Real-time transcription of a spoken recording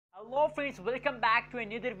Hello friends, welcome back to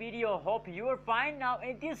another video. Hope you are fine. Now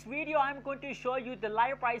in this video I'm going to show you the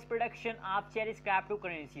live price prediction of Chiliz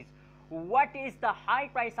cryptocurrencies. What is the high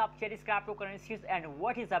price of Chiliz cryptocurrencies and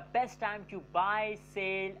what is the best time to buy,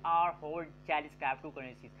 sell or hold Chiliz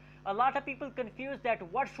cryptocurrencies. A lot of people confused that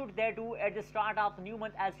what should they do at the start of new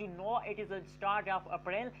month. As you know, it is the start of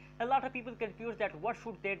April. A lot of people confused that what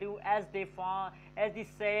should they do as they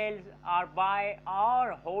sell or buy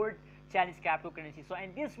or hold Chiliz cryptocurrency. So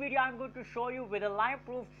in this video I'm going to show you with a live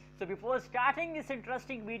proof. So before starting this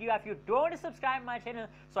interesting video, if you don't subscribe my channel,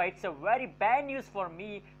 so it's a very bad news for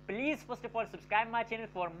me. Please first of all subscribe my channel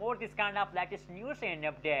for more this kind of latest news and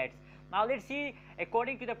updates. Now let's see,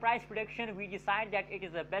 according to the price prediction, we decide that it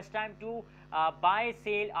is the best time to buy,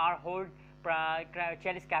 sell or hold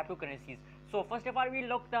Chiliz cryptocurrencies. So first of all, we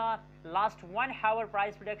look the last 1 hour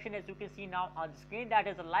price prediction. As you can see now on the screen, that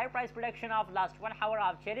is the live price prediction of last 1 hour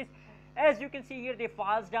of Chiliz. As you can see here, they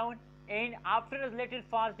falls down and after a little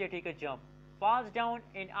falls they take a jump, falls down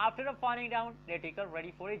and after a falling down they take a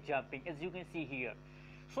ready for a jumping, as you can see here.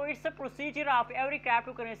 So it's a procedure of every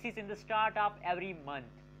cryptocurrencies in the start of every month.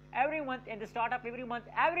 Every month, in the start of every month,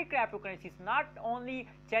 every cryptocurrencies, not only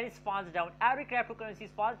Chiliz falls down, every cryptocurrencies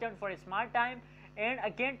falls down for a small time and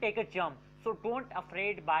again take a jump. So don't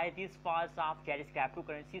afraid by these falls of Chiliz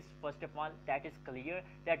cryptocurrencies. First of all, that is clear,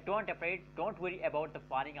 that don't worry about the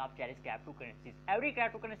falling of Chiliz cryptocurrencies. Every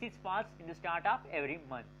cryptocurrencies falls in the start of every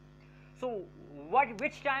month. So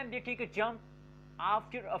which time they take a jump?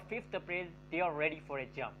 After a 5th April, they are ready for a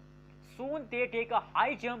jump. Soon they take a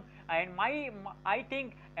high jump, and I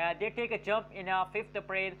think they take a jump in a 5th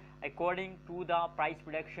April according to the price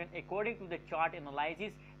prediction, according to the chart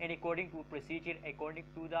analysis and according to procedure, according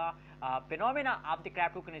to the phenomena of the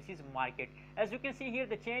cryptocurrencies market. As you can see here,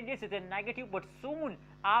 the changes is a negative, but soon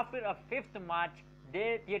after a 5th March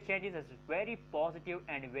their changes is very positive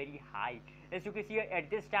and very high. As you can see here, at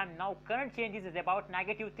this time now current changes is about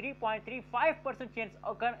negative 3.35% change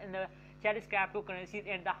occur in the Chiliz cryptocurrencies,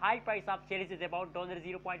 and the high price of Chiliz is about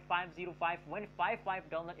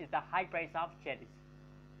 $0.505155 is the high price of Chiliz.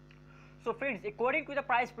 So friends, according to the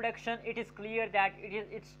price prediction, it is clear that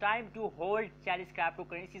it's time to hold Chiliz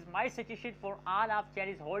cryptocurrencies. My suggestion for all of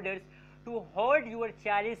Chiliz holders to hold your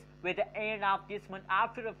Chiliz with the end of this month.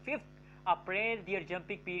 After the 5th April, their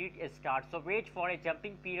jumping period starts. So wait for a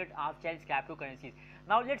jumping period of Chiliz cryptocurrencies.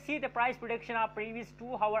 Now let's see the price prediction of previous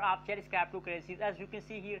 2 hours of Chiliz cryptocurrencies. As you can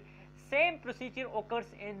see here, same procedure occurs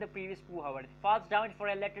in the previous 2 hours. Falls down for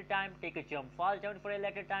a later time, take a jump. Falls down for a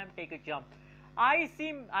later time, take a jump. I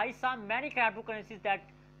saw many cryptocurrencies that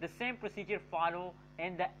the same procedure follow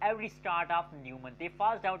in the every start of new month. They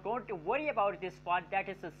falls down. Don't worry about this fall. That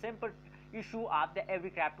is a simple issue of the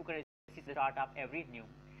every cryptocurrency start of every new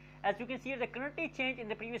month. As you can see, the currently change in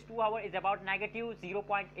the previous 2 hours is about negative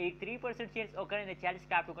 0.83% change occur in the Chiliz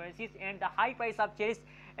cryptocurrencies, and the high price of Chiliz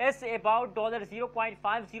is about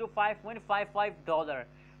 $0.505155.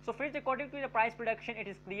 So friends, according to the price prediction, it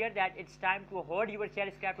is clear that it's time to hold your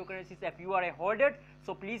Chiliz cryptocurrencies. If you are a holder,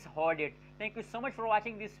 so please hold it. Thank you so much for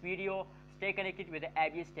watching this video. Stay connected with the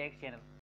ABS Tech channel.